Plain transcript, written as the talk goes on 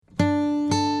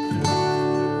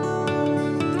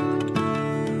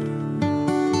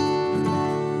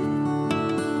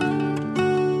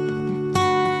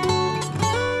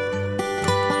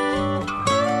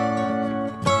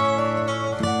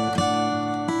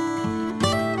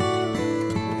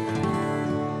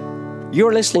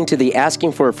You're listening to the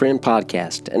Asking for a Friend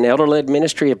podcast, an elder-led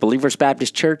ministry of Believers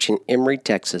Baptist Church in Emory,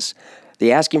 Texas.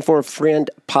 The Asking for a Friend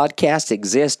podcast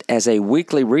exists as a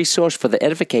weekly resource for the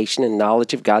edification and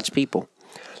knowledge of God's people.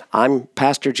 I'm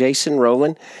Pastor Jason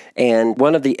Rowland and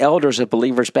one of the elders of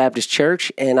Believers Baptist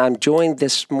Church, and I'm joined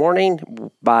this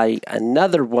morning by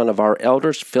another one of our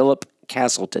elders, Philip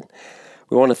Castleton.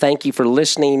 We want to thank you for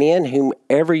listening in,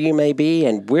 whomever you may be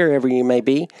and wherever you may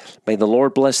be. May the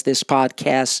Lord bless this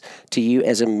podcast to you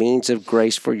as a means of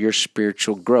grace for your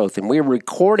spiritual growth. And we're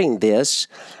recording this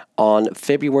on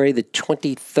February the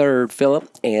 23rd, Philip,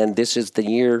 and this is the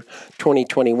year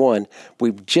 2021.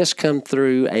 We've just come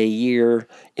through a year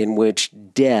in which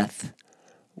death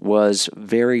was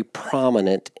very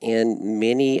prominent in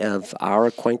many of our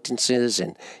acquaintances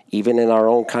and even in our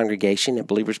own congregation at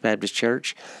Believers Baptist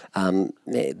Church.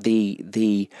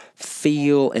 The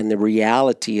feel and the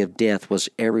reality of death was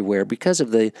everywhere because of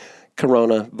the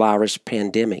coronavirus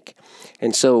pandemic.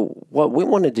 And so what we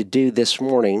wanted to do this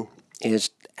morning is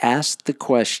ask the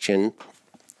question,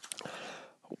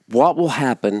 what will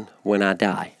happen when I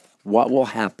die? What will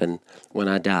happen when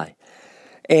I die?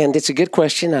 And it's a good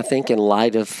question, I think, in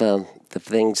light of the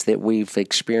things that we've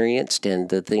experienced and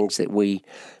the things that we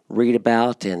read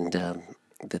about and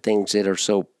the things that are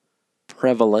so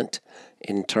prevalent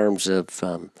in terms of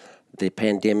the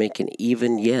pandemic. And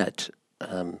even yet,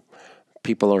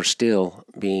 people are still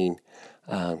being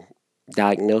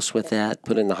diagnosed with that,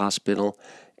 put in the hospital,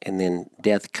 and then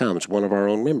death comes. One of our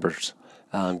own members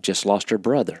just lost her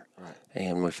brother, right.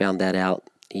 And we found that out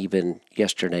even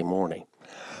yesterday morning.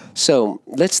 So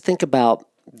let's think about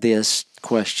this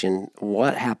question,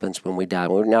 what happens when we die?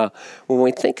 Now, when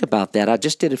we think about that, I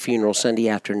just did a funeral Sunday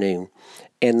afternoon,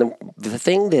 and the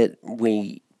thing that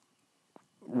we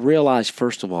realize,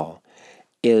 first of all,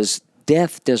 is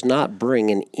death does not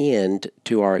bring an end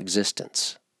to our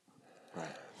existence. Right.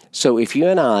 So if you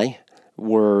and I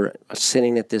were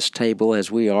sitting at this table as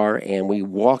we are, and we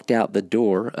walked out the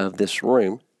door of this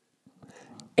room,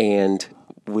 and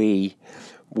we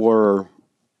were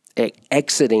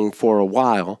exiting for a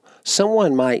while,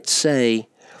 someone might say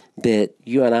that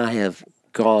you and I have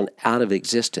gone out of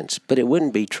existence, but it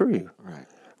wouldn't be true. Right.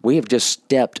 We have just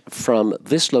stepped from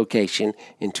this location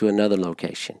into another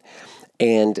location.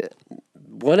 And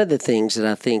one of the things that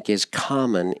I think is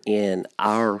common in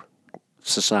our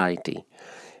society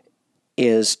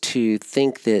is to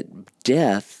think that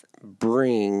death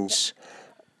brings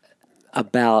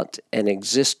about an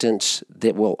existence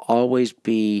that will always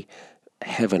be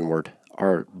heavenward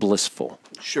or blissful.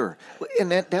 Sure.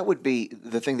 And that would be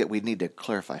the thing that we need to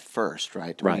clarify first,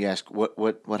 right? Right. When you ask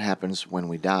what happens when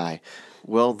we die,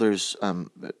 well, there's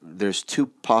two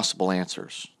possible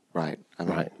answers, right? I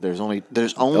mean, right. There's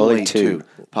only two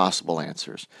possible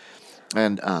answers.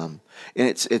 And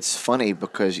it's funny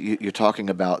because you're talking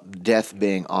about death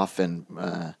being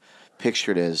often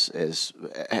pictured as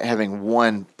having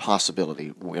one possibility,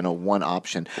 one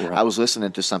option. Right. I was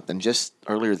listening to something just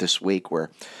earlier this week where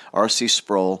R.C.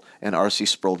 Sproul and R.C.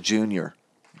 Sproul Jr.,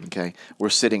 were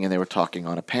sitting and they were talking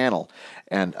on a panel.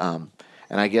 And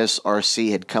I guess R.C.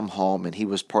 had come home and he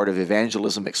was part of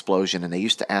Evangelism Explosion, and they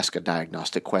used to ask a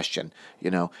diagnostic question,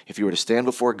 if you were to stand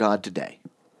before God today,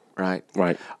 right?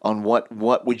 Right. On what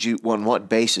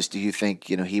basis do you think,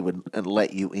 he would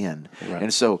let you in? Right.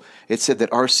 And so it said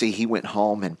that R.C., he went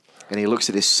home and he looks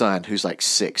at his son who's like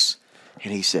 6,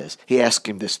 and he asked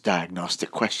him this diagnostic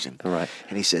question. Right.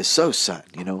 And he says, "So son,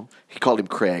 he called him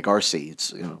Craig, R.C.,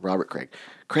 it's Robert Craig.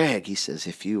 Craig, he says,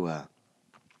 if you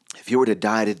were to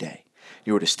die today,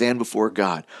 you were to stand before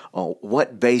God, on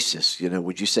what basis,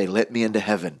 would you say, let me into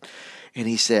heaven?" And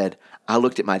he said, "I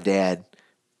looked at my dad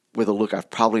with a look I've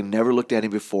probably never looked at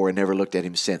him before and never looked at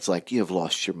him since, like, you have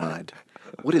lost your mind.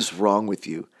 What is wrong with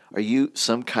you? Are you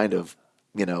some kind of,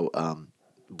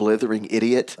 blithering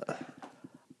idiot?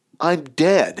 I'm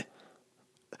dead.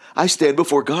 I stand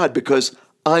before God because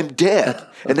I'm dead.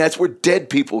 And that's where dead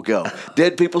people go.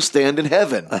 Dead people stand in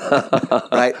heaven."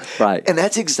 Right? Right. And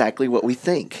that's exactly what we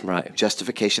think. Right.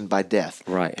 Justification by death.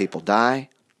 Right. People die,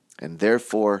 and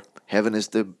therefore heaven is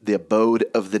the abode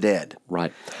of the dead.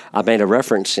 Right. I made a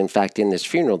reference, in fact, in this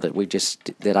funeral that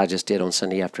I just did on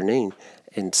Sunday afternoon,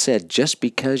 and said, just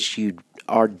because you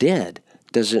are dead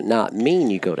does it not mean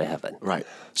you go to heaven. Right.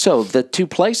 So the two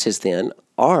places then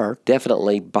are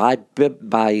definitely by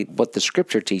what the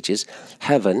Scripture teaches,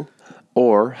 heaven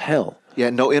or hell. Yeah,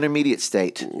 no intermediate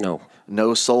state. No.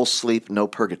 No soul sleep, no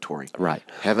purgatory. Right.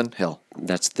 Heaven, hell.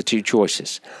 That's the two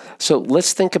choices. So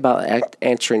let's think about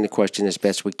answering the question as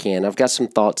best we can. I've got some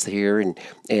thoughts here, and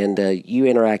you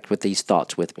interact with these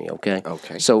thoughts with me, okay?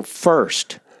 Okay. So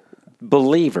first,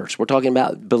 believers, we're talking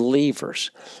about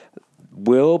believers,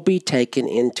 will be taken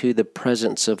into the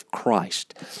presence of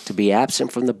Christ. To be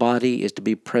absent from the body is to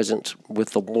be present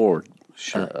with the Lord.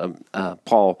 Sure.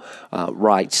 Paul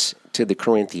writes to the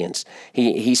Corinthians.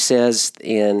 He says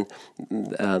in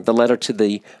the letter to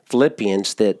the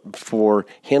Philippians that for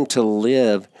him to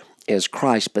live is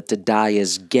Christ, but to die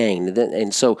is gain.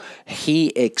 And so he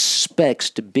expects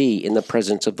to be in the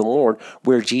presence of the Lord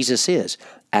where Jesus is.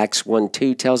 Acts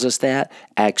 1:2 tells us that.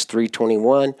 Acts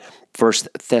 3:21, 1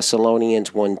 Thessalonians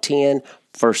 1:10,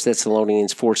 1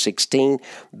 Thessalonians 4:16.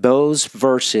 Those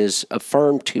verses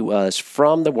affirm to us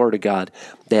from the Word of God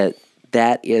that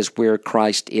is where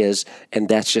Christ is, and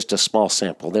that's just a small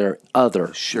sample. There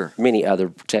are many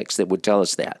other texts that would tell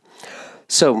us that.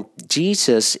 So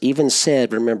Jesus even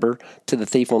said, remember, to the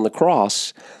thief on the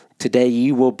cross, today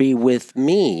you will be with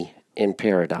me in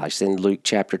paradise, in Luke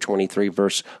chapter 23,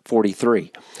 verse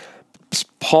 43.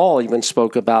 Paul even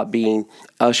spoke about being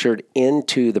ushered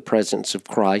into the presence of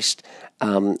Christ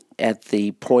at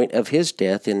the point of his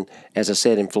death. And as I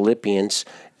said in Philippians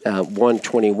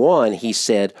 1:21, he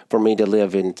said, for me to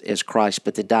live is Christ,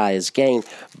 but to die is gain.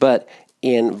 But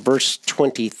in verse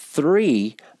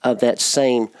 23 of that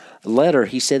same letter,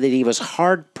 he said that he was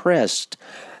hard-pressed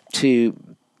to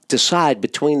decide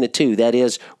between the two. That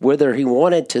is, whether he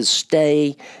wanted to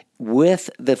stay with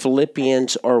the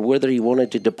Philippians or whether he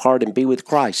wanted to depart and be with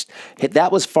Christ.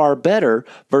 That was far better.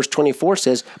 Verse 24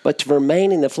 says, but to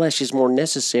remain in the flesh is more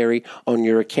necessary on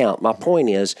your account. My point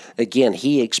is, again,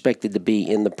 he expected to be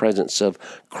in the presence of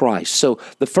Christ. So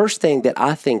the first thing that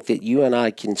I think that you and I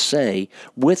can say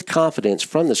with confidence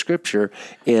from the Scripture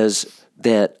is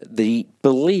that the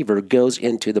believer goes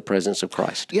into the presence of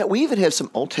Christ. Yeah, we even have some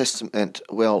Old Testament,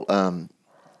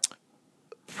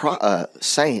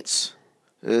 saints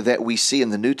that we see in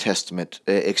the New Testament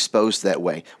exposed that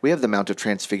way. We have the Mount of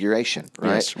Transfiguration,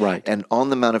 right? Yes, right. And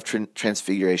on the Mount of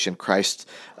Transfiguration, Christ's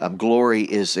glory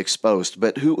is exposed.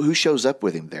 But who shows up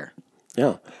with him there?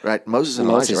 Yeah. Right? Moses and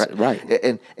Elijah, right?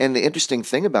 Right. And the interesting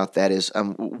thing about that is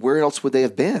where else would they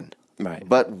have been? Right.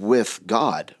 But with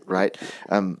God, right?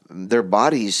 Their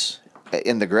bodies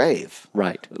in the grave.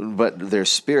 Right. But their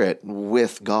spirit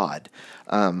with God.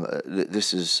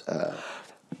 This is...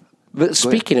 But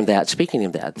speaking of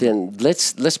that, then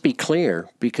let's be clear,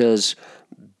 because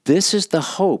this is the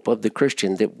hope of the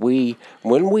Christian, that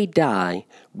when we die,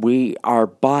 our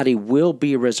body will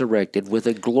be resurrected with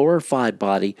a glorified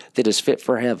body that is fit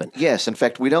for heaven. Yes, in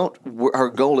fact, our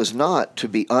goal is not to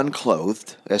be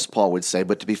unclothed, as Paul would say,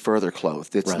 but to be further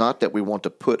clothed. It's not that we want to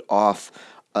put off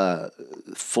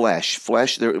flesh.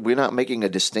 We're not making a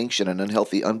distinction, an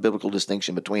unhealthy, unbiblical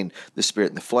distinction between the spirit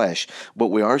and the flesh.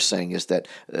 What we are saying is that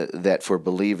for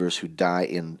believers who die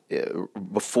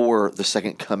before the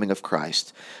second coming of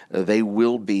Christ, they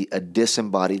will be a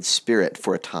disembodied spirit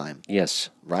for a time. Yes.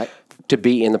 Right? To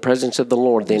be in the presence of the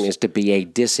Lord, then, is to be a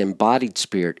disembodied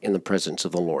spirit in the presence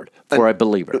of the Lord for a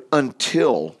believer.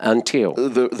 Until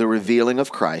the revealing of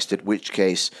Christ, at which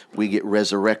case we get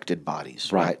resurrected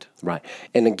bodies. Right.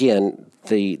 And again,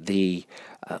 the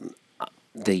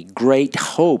great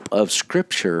hope of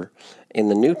Scripture in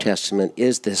the New Testament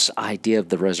is this idea of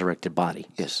the resurrected body.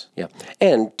 Yes. Yeah.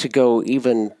 And to go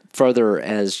even further,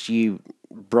 as you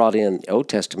brought in the Old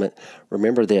Testament,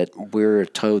 remember that we're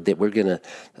told that we're going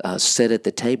to sit at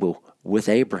the table with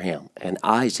Abraham and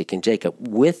Isaac and Jacob,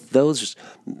 with those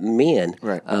men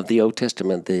of the Old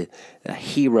Testament, the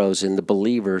heroes and the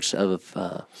believers of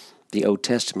the Old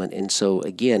Testament. And so,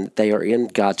 again, they are in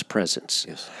God's presence.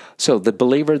 Yes. So the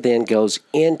believer then goes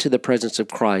into the presence of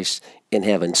Christ in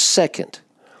heaven. Second,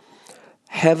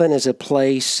 heaven is a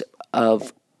place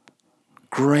of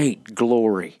great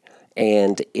glory.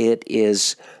 And it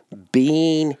is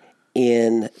being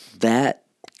in that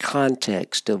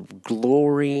context of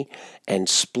glory and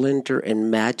splendor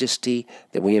and majesty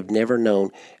that we have never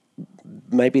known.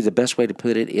 Maybe the best way to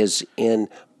put it is in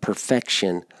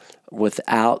perfection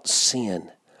without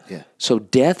sin. Yeah. So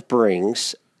death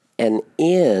brings an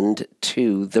end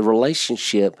to the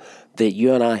relationship that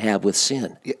you and I have with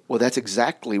sin. Yeah, well, that's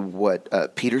exactly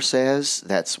what Peter says.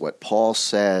 That's what Paul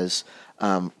says.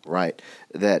 Right.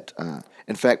 That,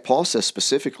 in fact, Paul says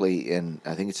specifically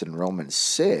I think it's in Romans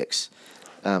 6,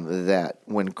 that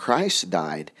when Christ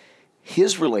died,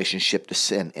 his relationship to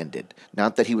sin ended.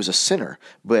 Not that he was a sinner,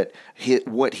 but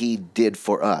what he did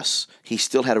for us. He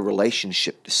still had a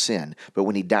relationship to sin, but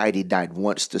when he died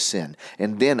once to sin.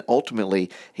 And then ultimately,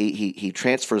 he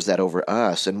transfers that over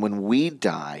us. And when we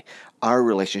die, our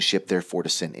relationship, therefore, to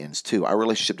sin ends too. Our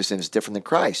relationship to sin is different than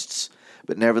Christ's.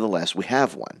 but nevertheless, we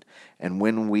have one. And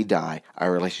when we die,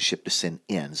 our relationship to sin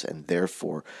ends, and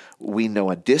therefore we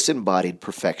know a disembodied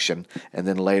perfection, and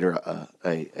then later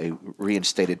a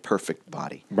reinstated perfect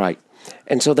body. Right.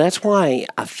 And so that's why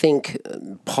I think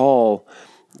Paul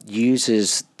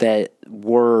uses that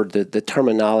word, the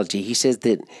terminology. He says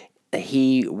that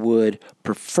he would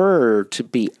prefer to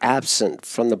be absent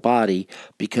from the body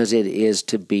because it is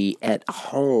to be at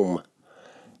home.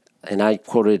 And I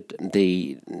quoted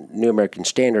the New American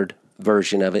Standard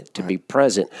version of it, to be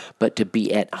present, but to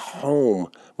be at home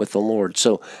with the Lord.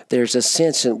 So there's a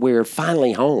sense that we're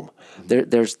finally home.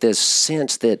 There's this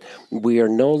sense that we are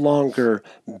no longer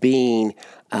being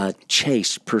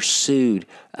chased, pursued,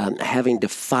 having to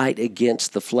fight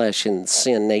against the flesh and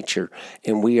sin nature.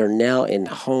 And we are now in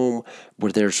home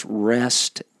where there's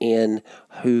rest in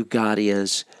who God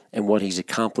is and what He's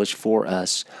accomplished for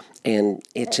us. And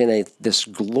it's in this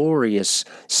glorious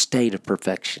state of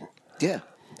perfection. Yeah.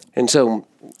 And so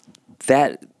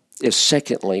that is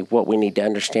secondly what we need to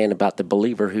understand about the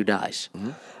believer who dies.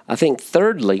 Mm-hmm. I think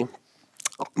thirdly,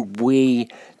 we've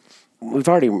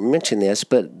already mentioned this,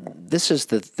 but this is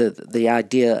the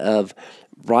idea of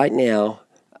right now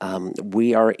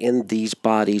we are in these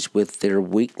bodies with their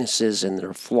weaknesses and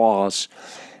their flaws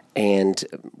and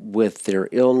with their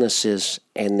illnesses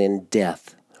and then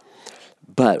death.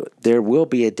 But there will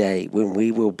be a day when we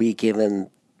will be given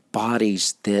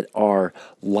bodies that are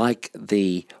like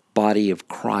the body of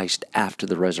Christ after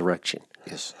the resurrection.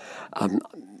 Yes.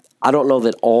 I don't know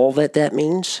that all that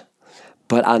means,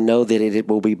 but I know that it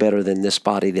will be better than this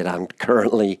body that I'm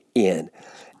currently in.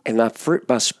 And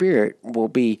my spirit will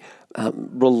be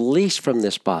released from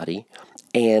this body,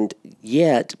 and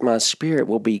yet my spirit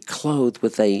will be clothed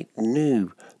with a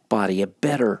new body, a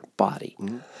better body.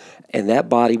 Mm-hmm. And that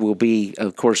body will be,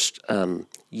 of course,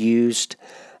 used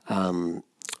to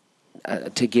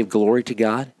give glory to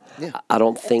God. Yeah. I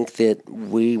don't think that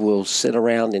we will sit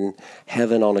around in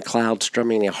heaven on a cloud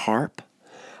strumming a harp.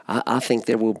 I think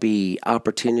there will be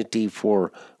opportunity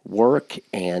for work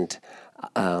and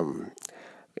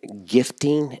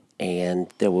gifting, and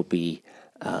there will be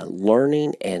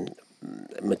learning and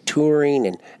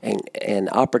maturing and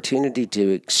opportunity to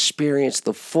experience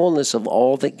the fullness of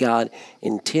all that God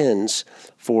intends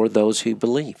for those who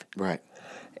believe. Right.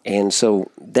 And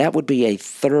so that would be a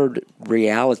third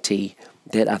reality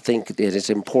that I think it is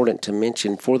important to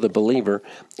mention for the believer,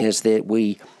 is that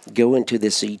we go into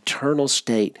this eternal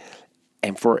state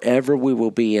and forever we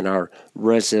will be in our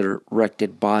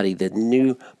resurrected body, the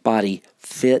new body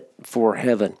fit for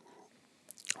heaven.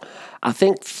 I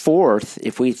think fourth,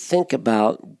 if we think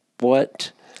about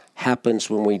what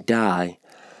happens when we die,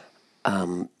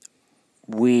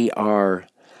 we are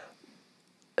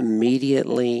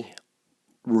immediately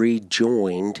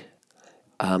rejoined,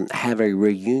 have a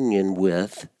reunion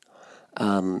with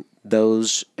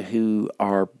those who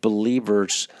are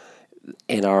believers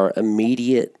in our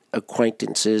immediate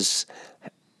acquaintances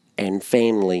and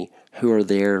family who are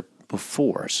there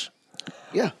before us.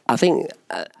 Yeah. I think,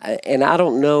 and I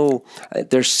don't know,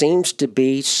 there seems to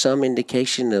be some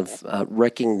indication of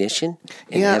recognition.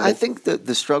 Yeah, I think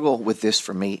the struggle with this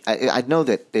for me, I know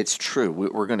that it's true.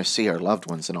 We're going to see our loved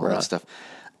ones and all that stuff.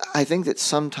 I think that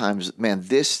sometimes, man,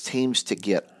 this seems to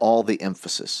get all the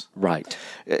emphasis. Right.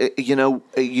 You know,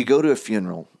 you go to a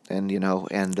funeral and,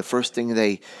 and the first thing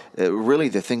the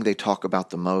thing they talk about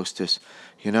the most is,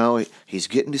 he's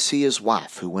getting to see his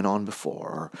wife who went on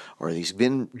before, or he's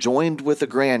been joined with a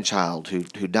grandchild who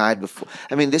died before.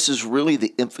 I mean, this is really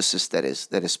the emphasis that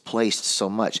is placed so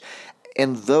much.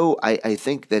 And though I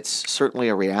think that's certainly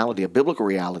a reality, a biblical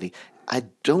reality, I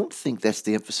don't think that's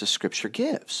the emphasis Scripture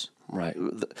gives. Right.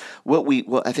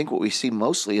 I think what we see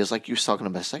mostly is, like you were talking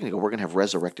about a second ago, we're going to have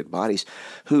resurrected bodies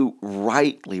who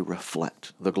rightly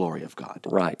reflect the glory of God.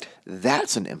 Right.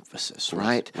 That's an emphasis,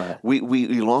 right? Right. We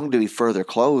long to be further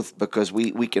clothed because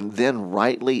we can then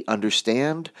rightly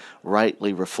understand,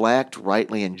 rightly reflect,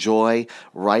 rightly enjoy,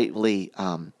 rightly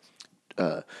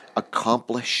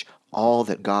accomplish all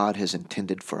that God has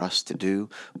intended for us to do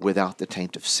without the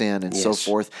taint of sin and so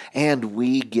forth. And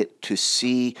we get to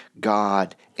see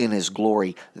God in His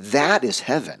glory. That is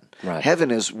heaven. Right.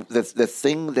 Heaven is the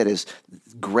thing that is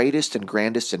greatest and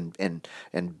grandest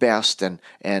and best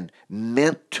and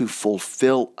meant to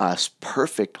fulfill us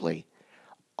perfectly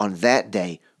on that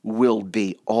day will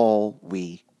be all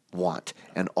we want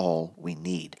and all we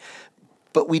need.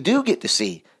 But we do get to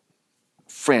see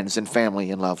friends and family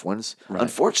and loved ones. Right.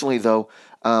 Unfortunately, though,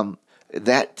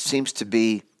 that seems to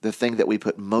be the thing that we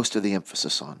put most of the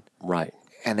emphasis on. Right.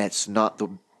 And that's not the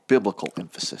biblical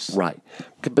emphasis. Right.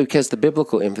 Because the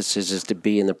biblical emphasis is to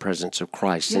be in the presence of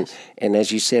Christ. Yes. And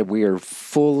as you said, we are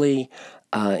fully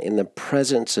in the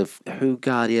presence of who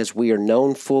God is. We are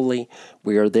known fully.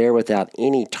 We are there without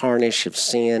any tarnish of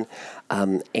sin.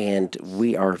 And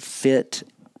we are fit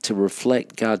to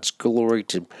reflect God's glory,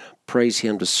 to praise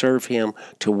Him, to serve Him,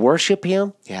 to worship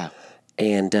Him. Yeah.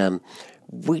 And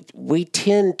we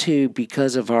tend to,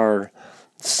 because of our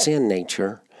sin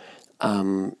nature,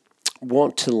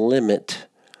 want to limit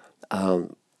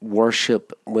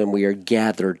worship when we are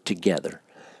gathered together.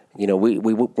 We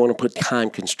want to put time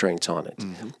constraints on it,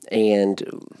 and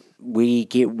we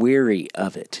get weary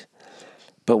of it.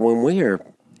 But when we are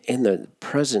in the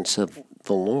presence of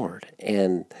the Lord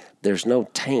and there's no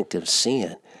taint of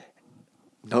sin,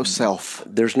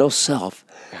 there's no self,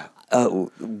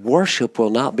 worship will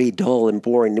not be dull and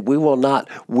boring. We will not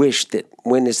wish that,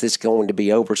 when is this going to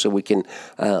be over so we can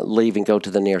leave and go to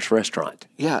the nearest restaurant.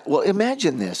 Yeah, well,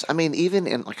 imagine this. I mean, even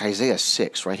in like Isaiah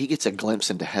 6, right, he gets a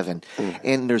glimpse into heaven,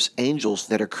 and there's angels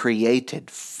that are created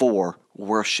for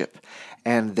worship,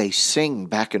 and they sing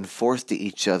back and forth to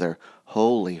each other,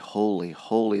 holy, holy,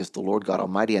 holy is the Lord God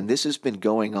Almighty. And this has been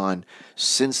going on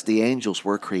since the angels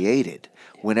were created,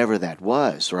 whenever that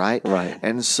was, right? Right.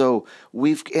 And so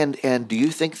and do you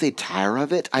think they tire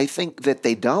of it? I think that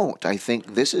they don't. I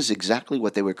think this is exactly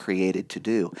what they were created to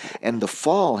do. And the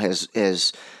fall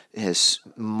has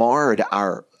marred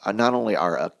our not only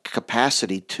our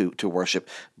capacity to worship,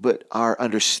 but our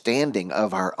understanding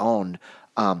of our own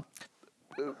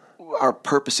our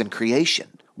purpose in creation,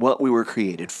 what we were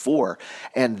created for.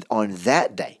 And on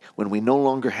that day, when we no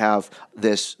longer have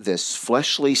this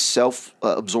fleshly,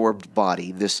 self-absorbed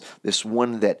body, this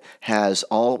one that has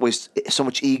always so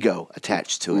much ego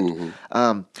attached to it,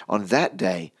 on that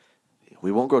day,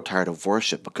 we won't grow tired of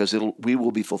worship, because we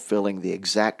will be fulfilling the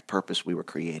exact purpose we were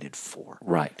created for.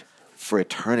 Right. For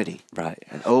eternity. Right.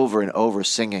 And over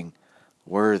singing,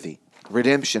 worthy.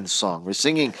 Redemption song. We're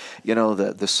singing,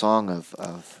 the song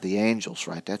of the angels,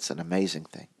 right? That's an amazing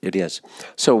thing. It is.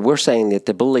 So we're saying that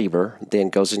the believer then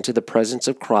goes into the presence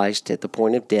of Christ at the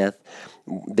point of death,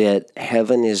 that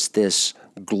heaven is this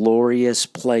glorious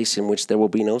place in which there will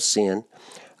be no sin.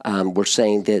 We're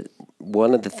saying that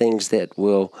one of the things that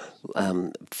will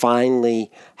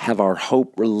finally have our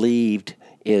hope relieved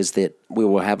is that we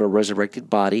will have a resurrected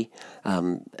body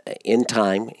in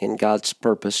time, in God's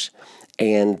purpose,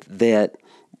 and that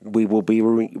we will be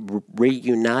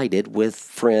reunited with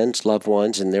friends, loved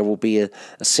ones, and there will be a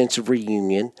sense of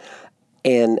reunion.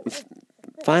 And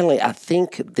finally, I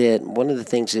think that one of the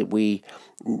things that we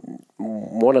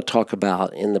want to talk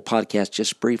about in the podcast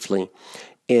just briefly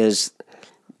is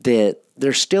that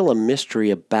there's still a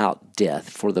mystery about death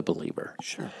for the believer.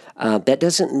 Sure. That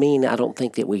doesn't mean, I don't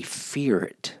think, that we fear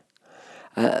it.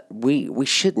 We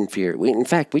shouldn't fear it. In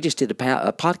fact, we just did a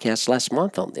podcast last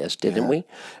month on this, didn't we?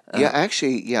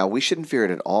 We shouldn't fear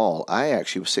it at all. I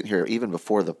actually was sitting here even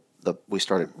before we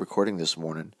started recording this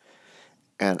morning,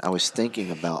 and I was thinking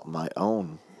about my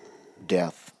own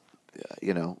death.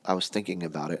 I was thinking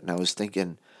about it, and I was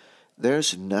thinking,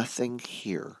 there's nothing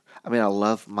here. I mean, I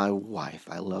love my wife.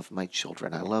 I love my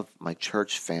children. I love my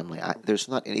church family. There's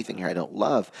not anything here I don't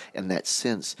love in that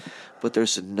sense, but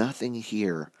there's nothing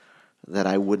here that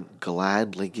I wouldn't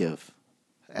gladly give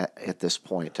at this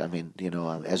point. I mean,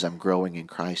 as I'm growing in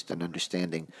Christ and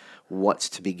understanding what's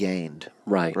to be gained,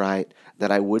 right,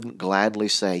 that I wouldn't gladly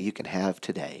say, you can have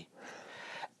today.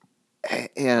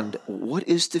 And what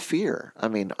is to fear? I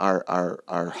mean,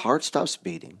 our heart stops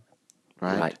beating,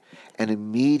 right? And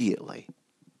immediately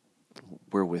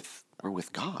we're with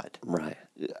God. Right.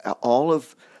 All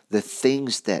of the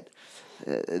things that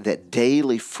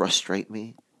daily frustrate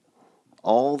me,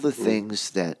 all the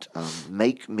things that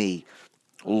make me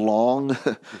long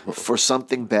for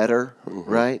something better,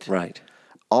 right? Right.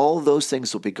 All those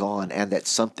things will be gone, and that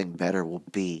something better will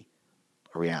be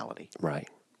a reality. Right.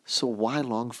 So why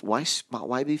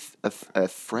be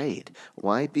afraid?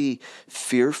 Why be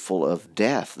fearful of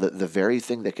death, the very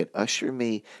thing that could usher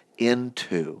me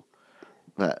into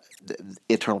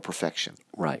eternal perfection?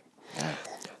 Right. Yeah.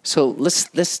 So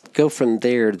let's go from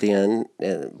there then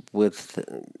with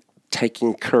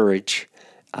taking courage,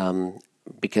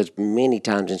 because many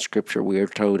times in Scripture we are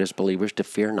told as believers to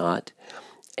fear not,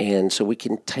 and so we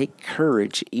can take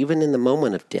courage even in the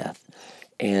moment of death.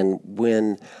 And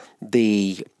when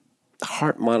the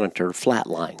heart monitor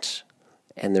flatlines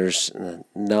and there's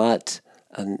not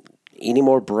any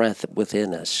more breath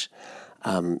within us,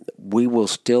 we will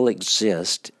still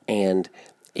exist, and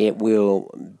it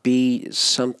will be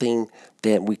something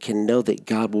that we can know that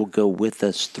God will go with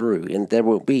us through, and there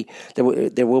will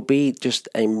be just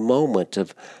a moment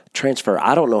of transfer.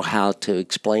 I don't know how to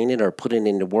explain it or put it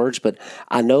into words, but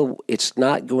I know it's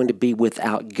not going to be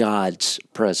without God's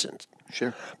presence.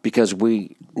 Sure. Because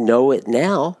we know it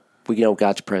now. We know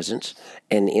God's presence,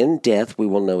 and in death we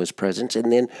will know His presence,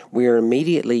 and then we are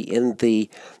immediately in the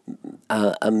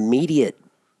immediate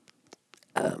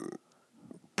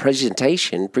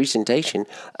presentation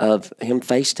of Him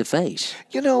face to face.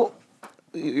 You know,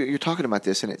 you're talking about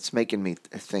this, and it's making me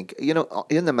think. You know,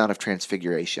 in the Mount of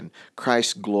Transfiguration,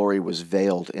 Christ's glory was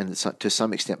veiled to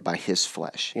some extent by His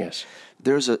flesh. Yes.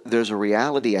 There's a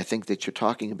reality, I think, that you're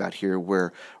talking about here,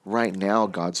 where right now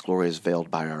God's glory is veiled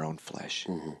by our own flesh,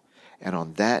 and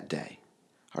on that day,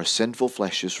 our sinful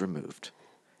flesh is removed,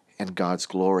 and God's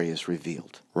glory is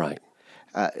revealed. Right.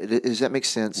 Does that make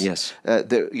sense? Yes.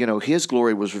 His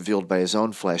glory was revealed by His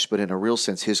own flesh, but in a real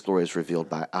sense, His glory is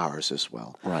revealed by ours as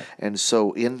well. Right. And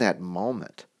so in that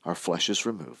moment, our flesh is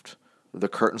removed, the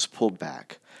curtain's pulled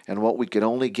back, and what we could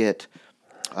only get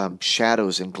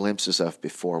shadows and glimpses of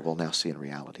before, we'll now see in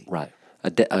reality. Right.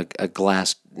 A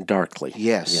glass darkly.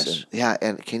 Yes.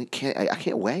 And I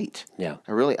can't wait. Yeah.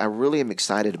 I really am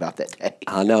excited about that day.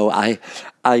 I know. I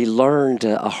learned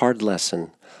a hard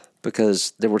lesson,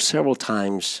 because there were several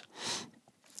times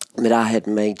that I had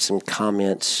made some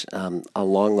comments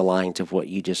along the lines of what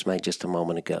you just made just a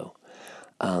moment ago.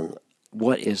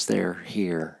 What is there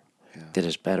here that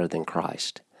is better than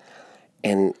Christ?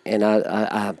 And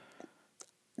I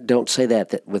don't say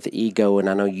that with ego, and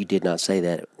I know you did not say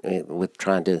that with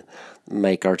trying to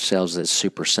make ourselves as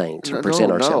super saints or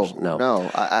present ourselves.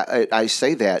 No. I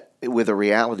say that with a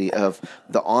reality of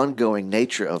the ongoing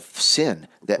nature of sin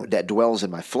that dwells in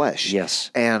my flesh.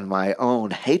 Yes. And my own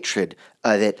hatred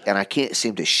and I can't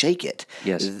seem to shake it.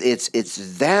 Yes.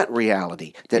 It's that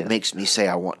reality that makes me say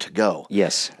I want to go.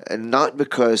 Yes. And not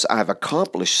because I've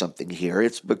accomplished something here.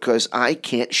 It's because I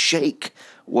can't shake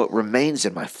what remains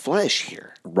in my flesh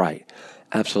here. Right.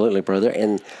 Absolutely, brother.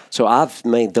 And so I've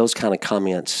made those kind of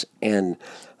comments, and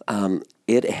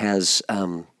it has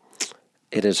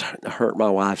hurt my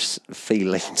wife's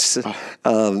feelings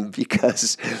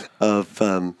because of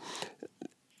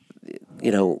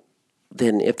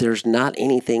then if there's not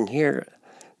anything here,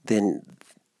 then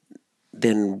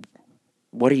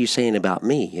what are you saying about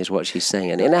me is what she's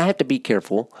saying. And I have to be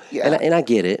careful, and I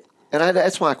get it. And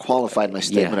that's why I qualified my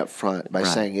statement up front by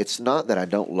saying it's not that I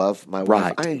don't love my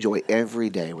wife. I enjoy every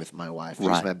day with my wife. She's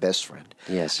my best friend.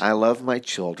 Yes. I love my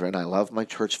children. I love my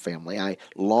church family. I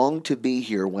long to be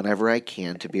here whenever I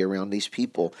can to be around these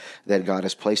people that God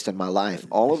has placed in my life.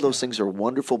 All of those things are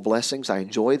wonderful blessings. I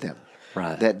enjoy them.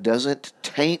 Right. That doesn't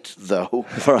taint, though,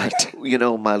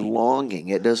 my longing.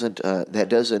 It doesn't. That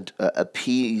doesn't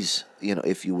appease,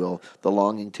 if you will, the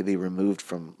longing to be removed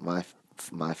from my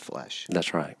flesh.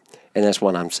 That's right. And that's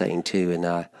what I'm saying too.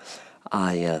 And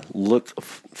I look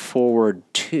forward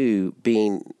to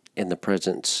being in the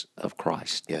presence of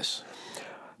Christ. Yes.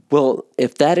 Well,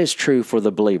 if that is true for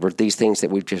the believer, these things that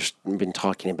we've just been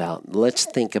talking about, let's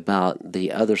think about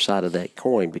the other side of that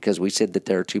coin, because we said that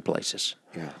there are two places.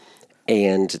 Yeah.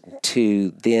 And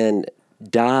to then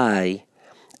die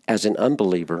as an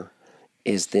unbeliever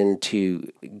is then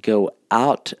to go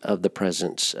out of the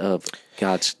presence of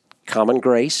God's common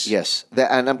grace. Yes,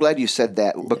 and I'm glad you said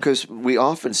that, because we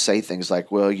often say things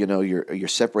like, well, you're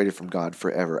separated from God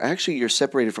forever. Actually, you're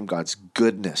separated from God's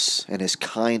goodness and His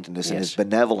kindness and His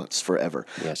benevolence forever.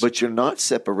 Yes. But you're not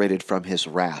separated from His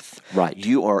wrath. Right.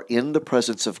 You are in the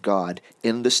presence of God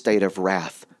in the state of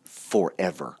wrath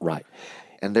forever. Right.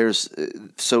 And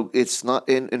so it's not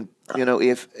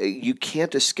if you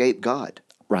can't escape God.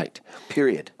 Right.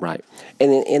 Period. Right.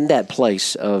 And in that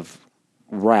place of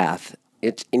wrath,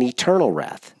 it's an eternal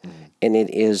wrath, and it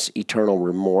is eternal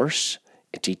remorse.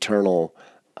 It's eternal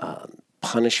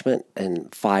punishment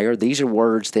and fire. These are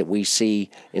words that we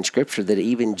see in Scripture that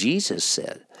even Jesus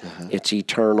said. It's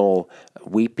eternal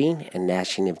weeping and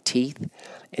gnashing of teeth.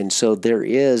 And so there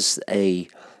is a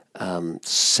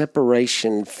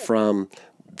separation from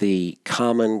the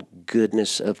common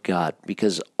goodness of God,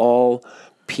 because all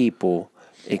people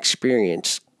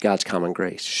experience God's common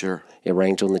grace. Sure. It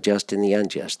rains on the just and the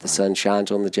unjust. The sun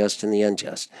shines on the just and the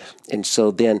unjust. And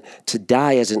so then to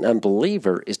die as an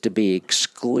unbeliever is to be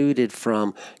excluded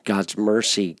from God's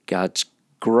mercy, God's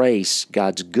grace,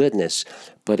 God's goodness,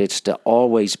 but it's to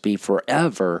always be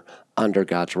forever under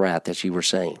God's wrath, as you were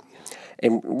saying.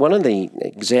 And one of the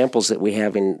examples that we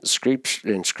have in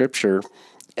Scripture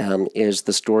is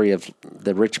the story of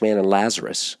the rich man and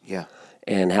Lazarus. Yeah.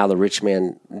 And how the rich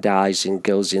man dies and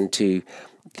goes into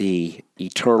the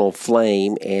eternal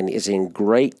flame and is in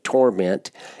great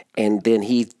torment, and then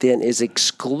he is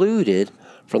excluded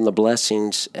from the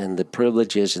blessings and the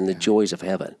privileges and the joys of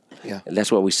heaven. Yeah. And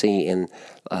that's what we see in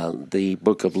the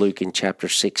book of Luke in chapter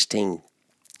 16.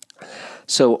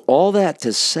 So all that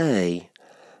to say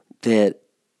that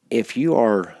if you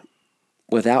are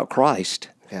without Christ,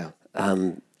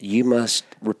 you must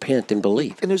repent and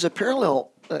believe. And there's a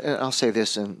parallel. I'll say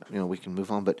this, and we can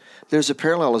move on. But there's a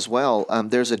parallel as well.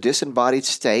 There's a disembodied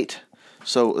state.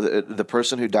 So the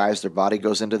person who dies, their body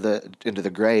goes into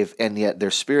the grave, and yet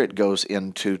their spirit goes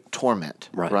into torment.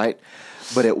 Right?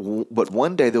 But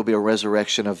one day there'll be a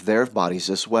resurrection of their bodies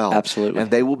as well. Absolutely.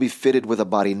 And they will be fitted with a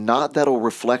body not that'll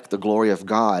reflect the glory of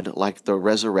God like the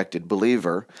resurrected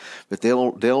believer, but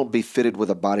they'll be fitted with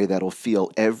a body that'll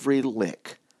feel every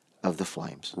lick of the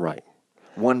flames. Right.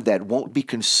 One that won't be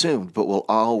consumed, but will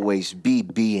always be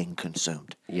being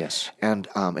consumed. Yes. And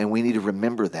we need to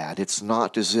remember that. It's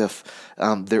not as if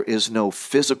there is no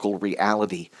physical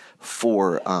reality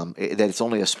that it's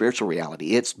only a spiritual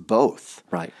reality. It's both.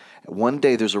 Right. One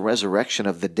day there's a resurrection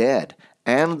of the dead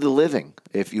and the living,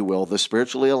 if you will, the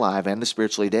spiritually alive and the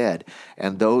spiritually dead.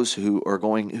 And those who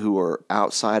are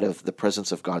outside of the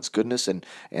presence of God's goodness and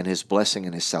His blessing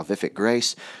and His salvific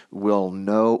grace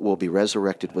will be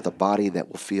resurrected with a body that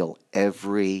will feel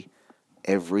every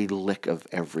lick of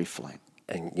every flame.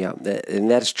 And and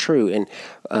that's true.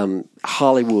 And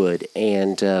Hollywood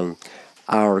and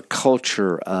our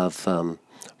culture of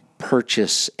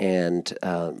purchase and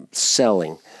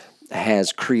selling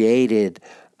has created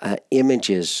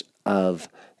images of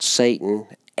Satan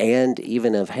and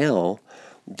even of hell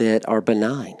that are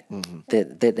benign,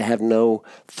 that have no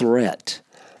threat,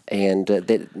 and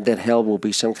that hell will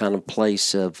be some kind of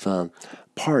place of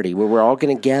party where we're all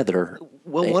going to gather.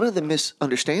 Well, one of the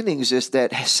misunderstandings is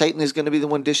that Satan is going to be the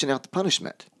one dishing out the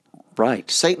punishment. Right.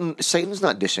 Satan's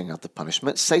not dishing out the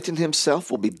punishment. Satan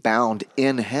himself will be bound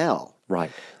in hell.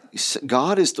 Right.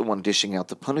 God is the one dishing out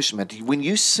the punishment. When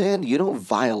you sin, you don't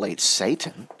violate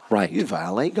Satan. Right. You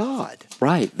violate God.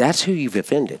 Right. That's who you've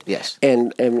offended. Yes.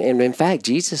 And in fact,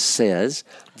 Jesus says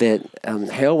that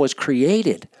hell was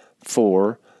created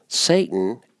for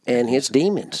Satan and his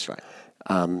demons. That's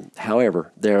right.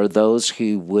 However, there are those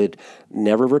who would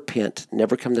never repent,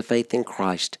 never come to faith in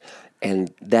Christ,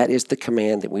 and that is the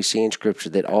command that we see in Scripture,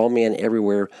 that all men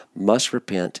everywhere must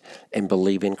repent and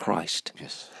believe in Christ.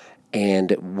 Yes.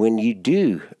 And when you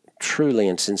do truly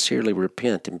and sincerely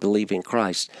repent and believe in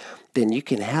Christ, then you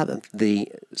can have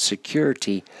the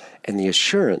security and the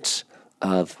assurance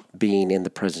of being in the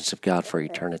presence of God for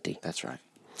eternity. That's right.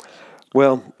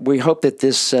 Well, we hope that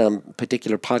this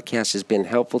particular podcast has been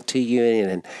helpful to you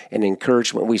and an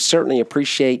encouragement. We certainly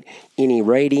appreciate any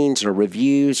ratings or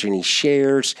reviews or any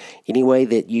shares, any way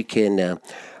that you can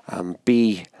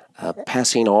be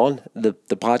passing on the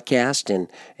podcast,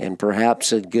 and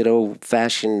perhaps a good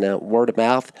old-fashioned word of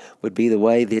mouth would be the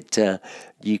way that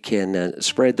you can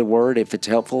spread the word if it's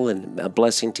helpful and a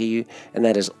blessing to you, and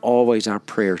that is always our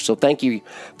prayer. So thank you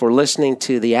for listening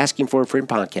to the Asking for a Friend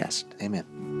podcast.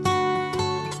 Amen.